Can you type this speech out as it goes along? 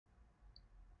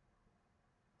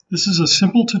This is a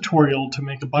simple tutorial to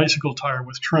make a bicycle tire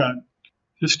with tread.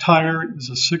 This tire is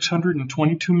a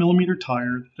 622 millimeter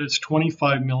tire that is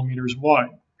 25 millimeters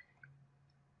wide.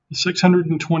 The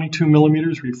 622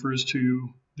 millimeters refers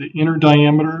to the inner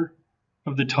diameter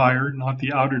of the tire, not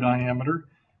the outer diameter.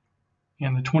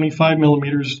 And the 25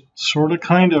 millimeters sort of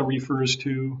kind of refers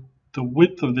to the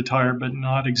width of the tire, but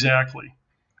not exactly.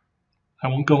 I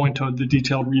won't go into the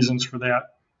detailed reasons for that.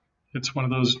 It's one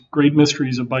of those great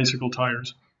mysteries of bicycle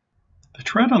tires. The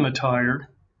tread on the tire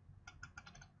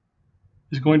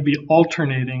is going to be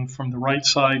alternating from the right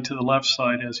side to the left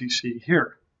side, as you see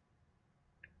here.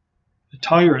 The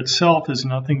tire itself is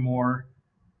nothing more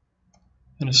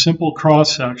than a simple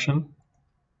cross section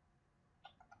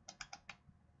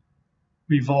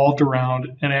revolved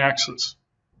around an axis.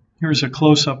 Here's a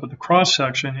close-up of the cross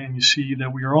section, and you see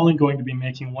that we are only going to be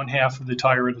making one half of the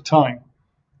tire at a time.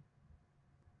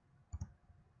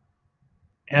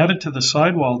 Added to the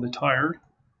sidewall of the tire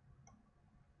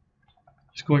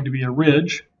is going to be a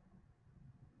ridge.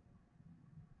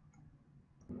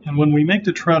 And when we make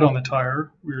the tread on the tire,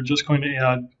 we are just going to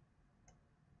add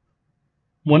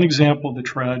one example of the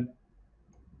tread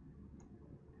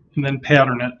and then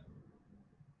pattern it.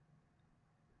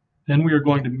 Then we are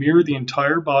going to mirror the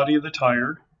entire body of the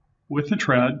tire with the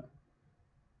tread.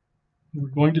 We're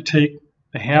going to take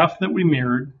the half that we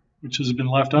mirrored, which has been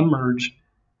left unmerged,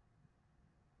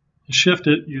 and shift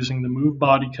it using the move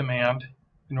body command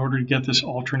in order to get this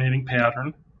alternating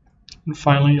pattern. And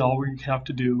finally, all we have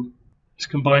to do is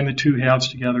combine the two halves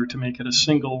together to make it a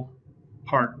single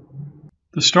part.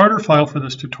 The starter file for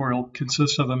this tutorial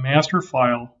consists of a master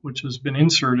file which has been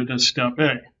inserted as step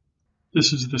A.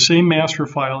 This is the same master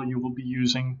file you will be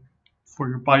using for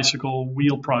your bicycle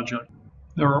wheel project.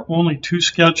 There are only 2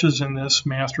 sketches in this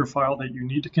master file that you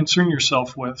need to concern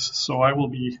yourself with, so I will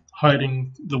be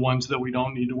hiding the ones that we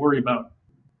don't need to worry about.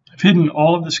 I've hidden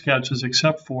all of the sketches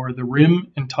except for the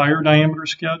rim and tire diameter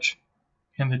sketch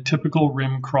and the typical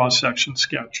rim cross-section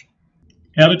sketch.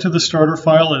 Added to the starter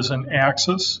file is an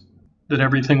axis that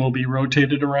everything will be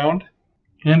rotated around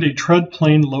and a tread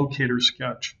plane locator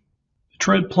sketch. The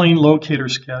tread plane locator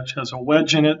sketch has a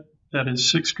wedge in it that is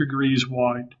 6 degrees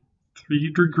wide,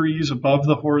 3 degrees above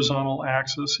the horizontal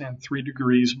axis and 3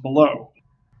 degrees below.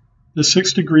 The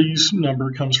 6 degrees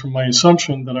number comes from my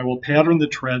assumption that I will pattern the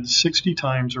tread 60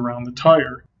 times around the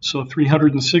tire. So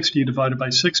 360 divided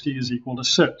by 60 is equal to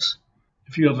 6.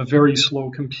 If you have a very slow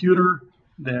computer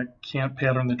that can't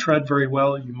pattern the tread very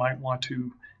well, you might want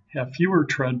to have fewer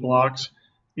tread blocks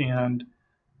and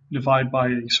divide by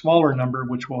a smaller number,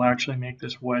 which will actually make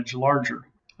this wedge larger.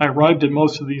 I arrived at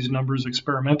most of these numbers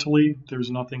experimentally.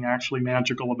 There's nothing actually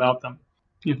magical about them.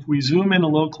 If we zoom in a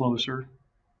little closer,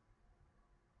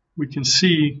 we can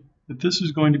see that this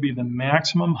is going to be the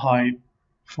maximum height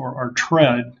for our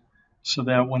tread, so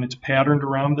that when it's patterned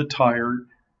around the tire,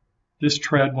 this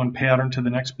tread, when patterned to the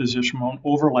next position, won't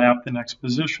overlap the next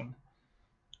position.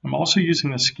 I'm also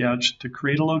using the sketch to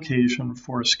create a location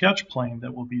for a sketch plane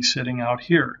that will be sitting out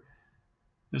here.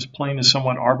 This plane is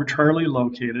somewhat arbitrarily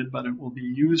located, but it will be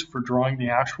used for drawing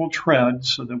the actual tread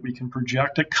so that we can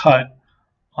project a cut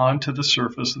onto the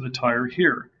surface of the tire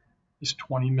here. This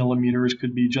 20 millimeters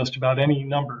could be just about any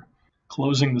number.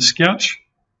 Closing the sketch,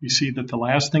 you see that the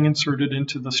last thing inserted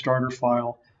into the starter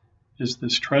file is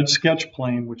this tread sketch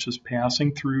plane, which is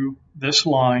passing through this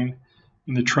line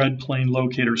in the tread plane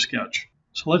locator sketch.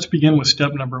 So let's begin with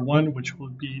step number 1, which will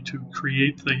be to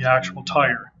create the actual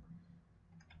tire.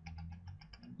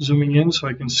 Zooming in so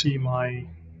I can see my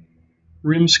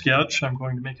rim sketch, I'm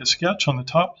going to make a sketch on the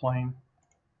top plane.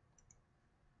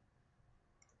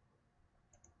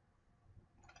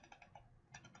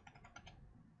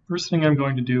 First thing I'm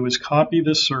going to do is copy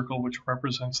this circle, which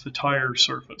represents the tire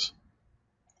surface.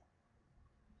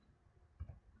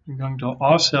 I'm going to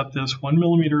offset this 1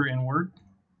 millimeter inward.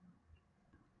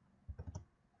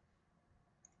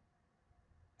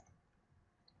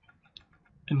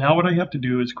 And now what I have to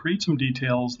do is create some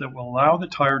details that will allow the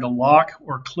tire to lock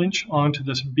or clinch onto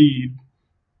this bead,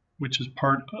 which is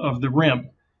part of the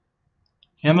rim.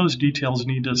 And those details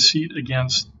need to seat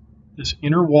against this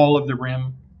inner wall of the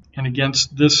rim and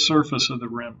against this surface of the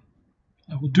rim.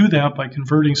 I will do that by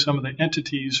converting some of the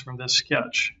entities from this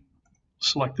sketch.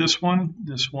 Select this one,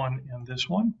 and this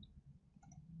one.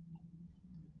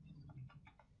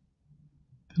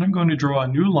 Then I'm going to draw a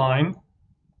new line.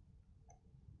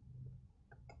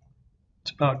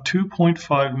 It's about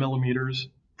 2.5 millimeters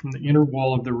from the inner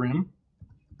wall of the rim.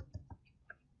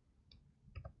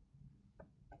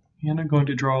 And I'm going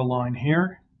to draw a line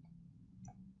here.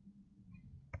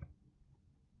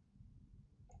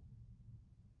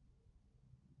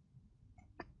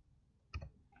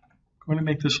 going to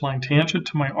make this line tangent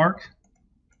to my arc.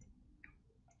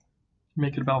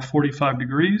 Make it about 45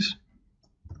 degrees.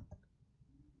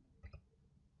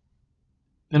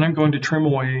 Then I'm going to trim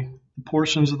away the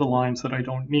portions of the lines that I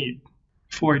don't need.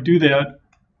 Before I do that,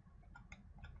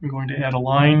 I'm going to add a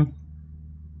line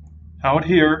out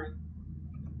here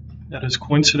that is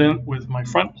coincident with my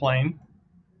front plane.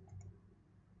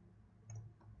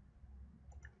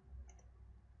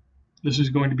 This is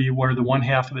going to be where the one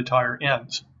half of the tire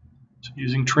ends. So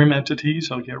using trim entities,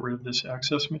 I'll get rid of this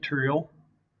excess material.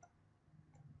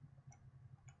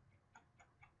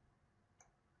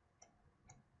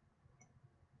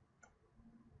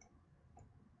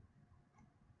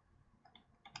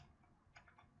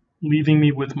 Leaving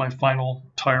me with my final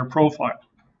tire profile.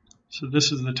 So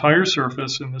this is the tire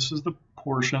surface, and this is the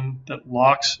portion that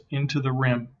locks into the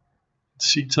rim. It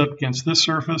seats up against this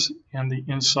surface and the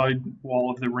inside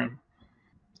wall of the rim.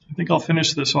 I think I'll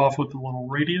finish this off with a little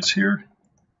radius here.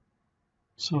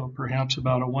 So perhaps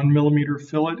about a 1 millimeter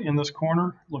fillet in this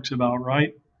corner. Looks about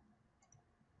right.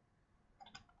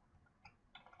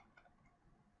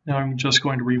 Now I'm just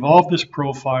going to revolve this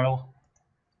profile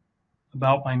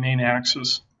about my main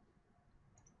axis.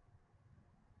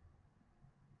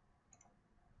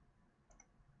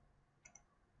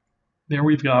 There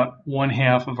we've got one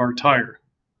half of our tire.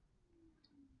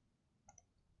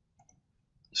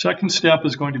 Second step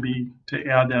is going to be to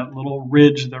add that little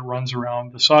ridge that runs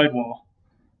around the sidewall.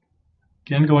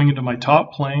 Again, going into my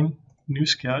top plane, new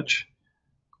sketch.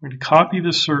 I'm going to copy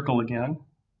this circle again.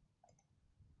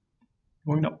 I'm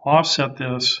going to offset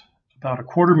this about a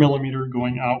 1/4 millimeter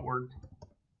going outward.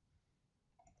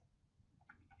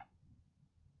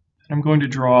 I'm going to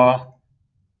draw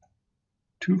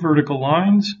 2 vertical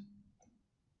lines.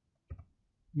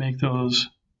 Make those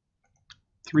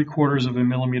 3/4 of a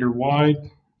millimeter wide.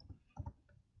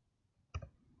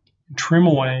 Trim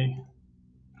away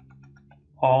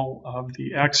all of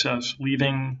the excess,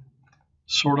 leaving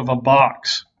sort of a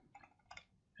box.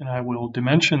 And I will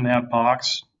dimension that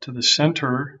box to the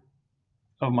center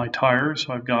of my tire.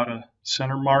 So I've got a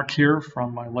center mark here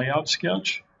from my layout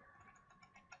sketch.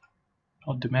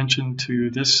 I'll dimension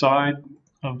to this side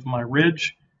of my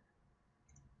ridge.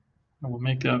 I will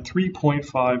make that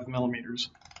 3.5 millimeters.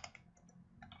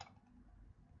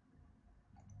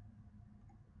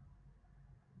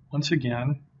 Once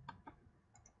again,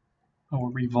 I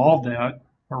will revolve that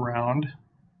around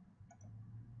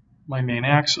my main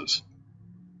axis.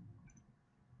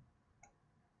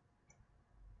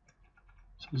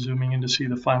 So zooming in to see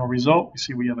the final result, we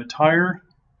see we have a tire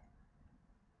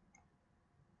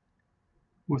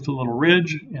with a little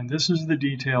ridge, and this is the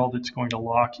detail that's going to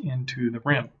lock into the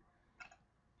rim.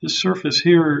 This surface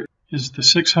here is the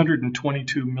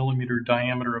 622 millimeter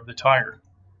diameter of the tire.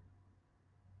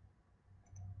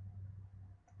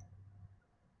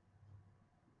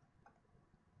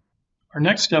 Our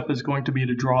next step is going to be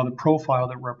to draw the profile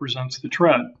that represents the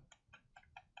tread.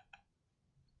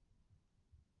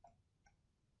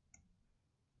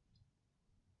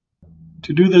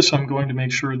 To do this, I'm going to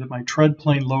make sure that my tread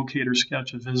plane locator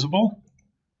sketch is visible.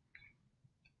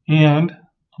 And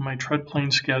on my tread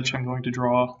plane sketch, I'm going to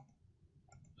draw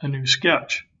a new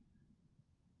sketch.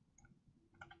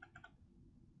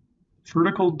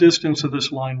 Vertical distance of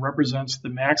this line represents the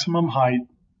maximum height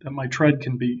that my tread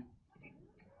can be.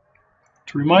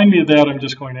 To remind me of that, I'm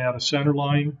just going to add a center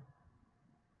line.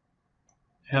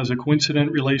 It has a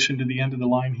coincident relation to the end of the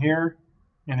line here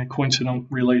and a coincident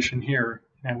relation here.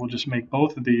 And we'll just make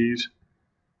both of these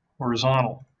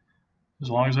horizontal. As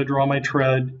long as I draw my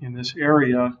tread in this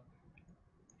area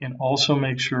and also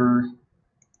make sure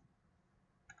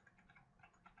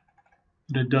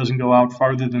that it doesn't go out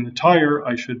farther than the tire,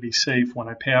 I should be safe when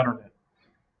I pattern it.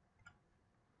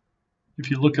 If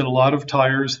you look at a lot of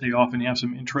tires, they often have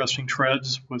some interesting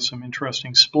treads with some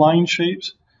interesting spline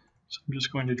shapes. So I'm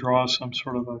just going to draw some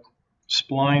sort of a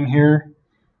spline here.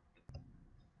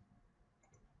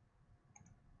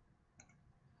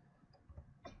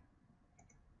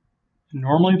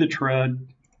 Normally the tread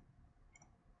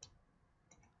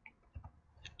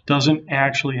doesn't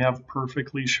actually have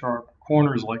perfectly sharp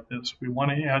corners like this. We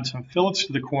want to add some fillets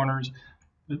to the corners.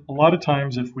 A lot of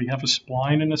times if we have a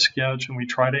spline in a sketch and we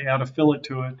try to add a fillet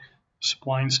to it, the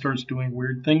spline starts doing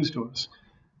weird things to us.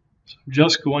 So I'm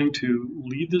just going to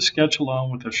leave the sketch alone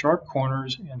with the sharp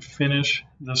corners and finish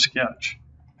the sketch.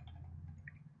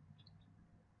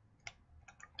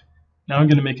 Now I'm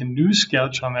going to make a new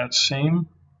sketch on that same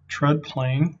tread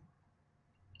plane,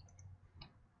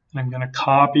 and I'm going to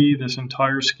copy this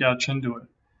entire sketch into it.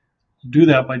 I'll do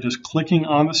that by just clicking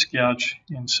on the sketch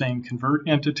and saying convert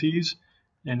entities,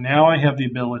 and now I have the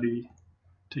ability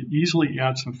to easily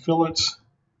add some fillets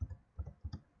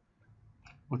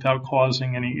without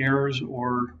causing any errors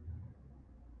or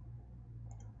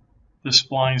the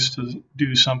splines to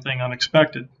do something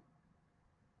unexpected.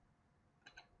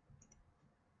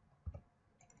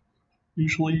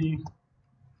 Usually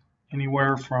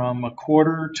anywhere from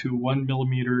 1/4 to 1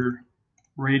 millimeter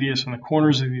radius in the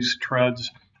corners of these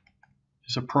treads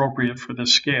is appropriate for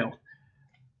this scale.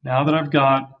 Now that I've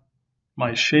got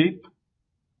my shape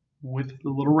with the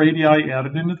little radii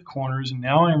added into the corners,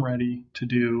 now I'm ready to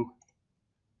do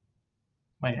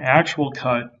my actual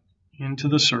cut into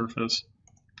the surface.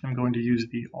 I'm going to use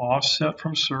the offset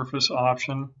from surface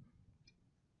option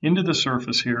into the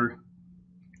surface here.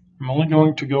 I'm only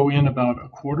going to go in about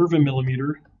 1/4 of a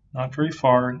millimeter, not very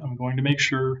far. I'm going to make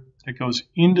sure it goes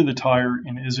into the tire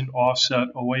and isn't offset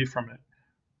away from it.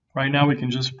 Right now we can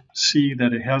just see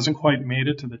that it hasn't quite made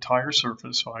it to the tire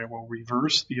surface, so I will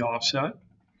reverse the offset.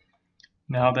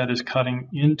 Now that is cutting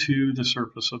into the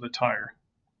surface of the tire.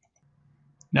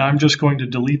 Now I'm just going to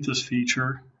delete this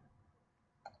feature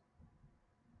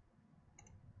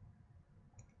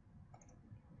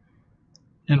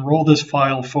and roll this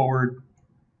file forward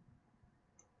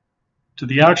to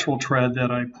the actual tread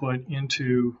that I put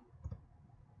into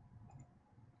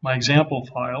my example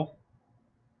file.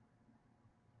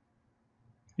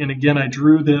 And again, I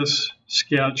drew this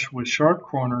sketch with sharp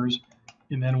corners,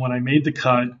 and then when I made the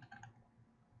cut,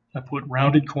 I put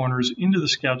rounded corners into the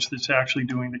sketch that's actually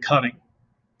doing the cutting.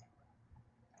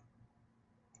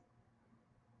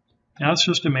 Now it's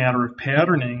just a matter of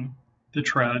patterning the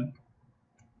tread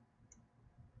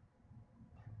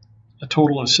a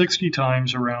total of 60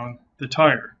 times around the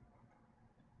tire.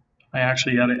 I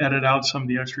actually had to edit out some of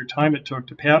the extra time it took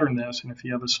to pattern this, and if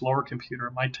you have a slower computer,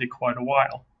 it might take quite a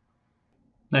while.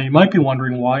 Now you might be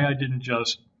wondering why I didn't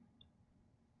just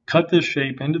cut this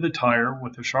shape into the tire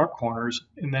with the sharp corners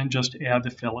and then just add the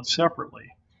fillet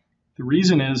separately. The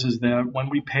reason is that when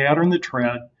we pattern the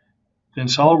tread, then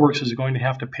Solidworks is going to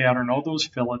have to pattern all those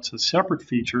fillets as separate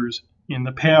features in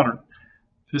the pattern.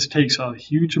 This takes a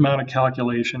huge amount of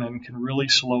calculation and can really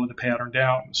slow the pattern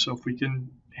down. So if we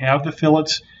can have the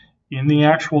fillets in the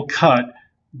actual cut,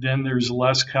 then there's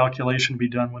less calculation to be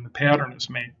done when the pattern is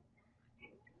made.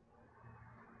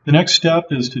 The next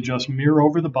step is to just mirror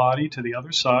over the body to the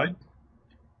other side.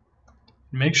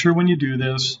 Make sure when you do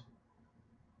this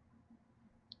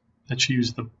that you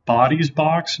use the bodies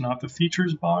box, not the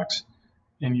features box,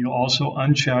 and you also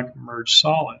uncheck merge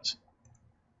solids.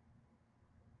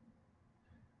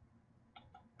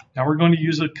 Now we're going to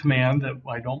use a command that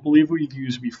I don't believe we've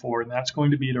used before, and that's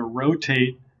going to be to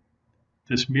rotate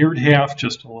this mirrored half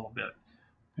just a little bit.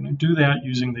 I'm going to do that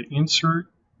using the insert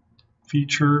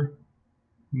feature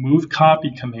move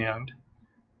copy command.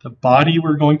 The body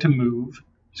we're going to move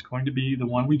is going to be the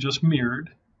one we just mirrored.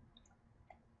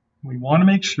 We want to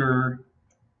make sure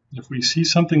if we see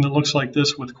something that looks like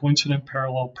this with coincident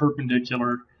parallel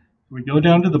perpendicular, we go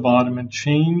down to the bottom and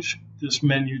change this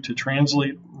menu to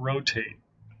translate rotate.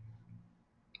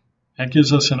 That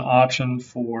gives us an option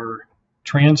for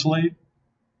translate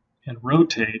and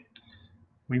rotate.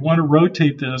 We want to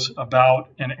rotate this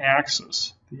about an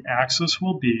axis. The axis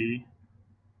will be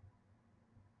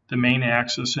the main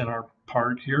axis in our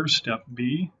part here, step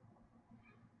B.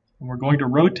 And we're going to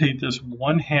rotate this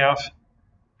 1/2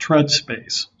 tread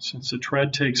space. Since the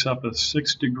tread takes up a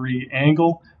 6-degree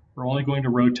angle, we're only going to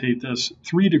rotate this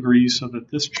 3 degrees so that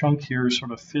this chunk here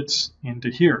sort of fits into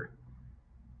here.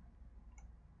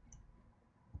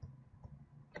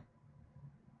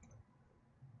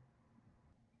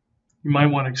 You might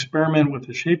want to experiment with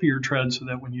the shape of your tread so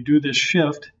that when you do this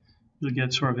shift, you'll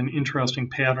get sort of an interesting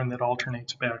pattern that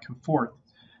alternates back and forth.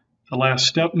 The last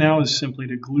step now is simply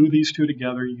to glue these two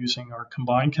together using our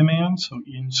combine command. So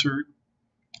insert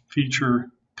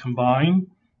feature combine.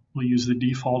 We'll use the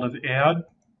default of add.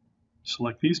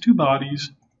 Select these two bodies.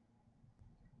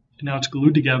 And now it's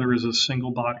glued together as a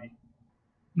single body.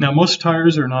 Now most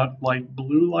tires are not light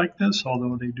blue like this,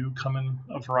 although they do come in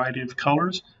a variety of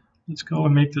colors. Let's go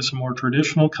and make this a more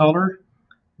traditional color.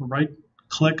 We'll right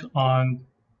click on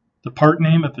the part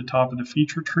name at the top of the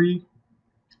feature tree.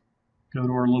 Go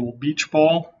to our little beach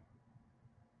ball.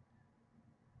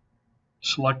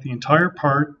 Select the entire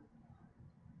part.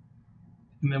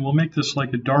 And then we'll make this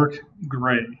like a dark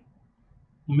gray.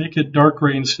 We'll make it dark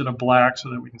gray instead of black so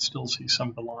that we can still see some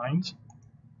of the lines.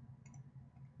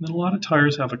 And then a lot of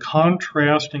tires have a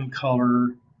contrasting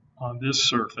color on this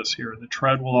surface here. The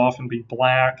tread will often be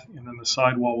black, and then the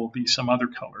sidewall will be some other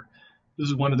color. This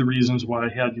is one of the reasons why I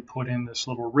had you put in this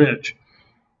little ridge.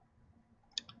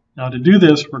 Now to do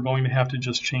this, we're going to have to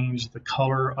just change the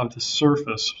color of the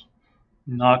surface.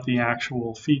 not the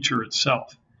actual feature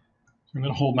itself. I'm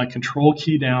going to hold my control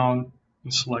key down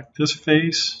and select this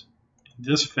face,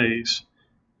 this face.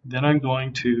 Then I'm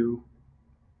going to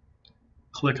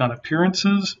click on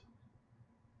Appearances,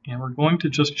 and we're going to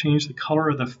just change the color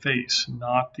of the face,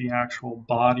 not the actual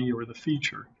body or the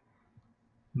feature.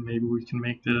 Maybe we can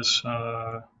make this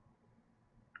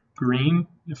green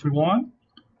if we want.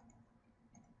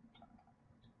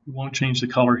 We won't change the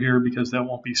color here because that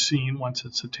won't be seen once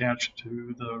it's attached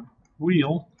to the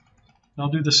wheel. I'll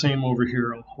do the same over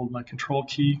here. I'll hold my control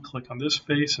key, click on this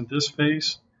face and this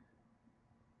face,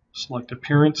 select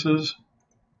Appearances,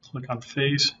 click on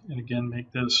Face, and again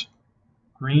make this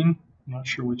green. I'm not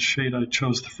sure which shade I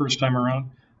chose the first time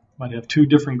around. Might have two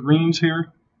different greens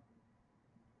here.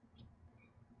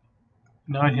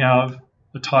 Now I have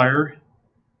a tire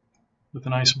with a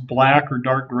nice black or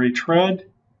dark gray tread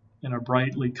and a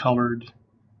brightly colored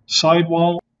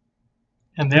sidewall.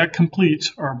 And that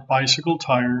completes our bicycle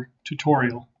tire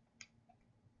tutorial.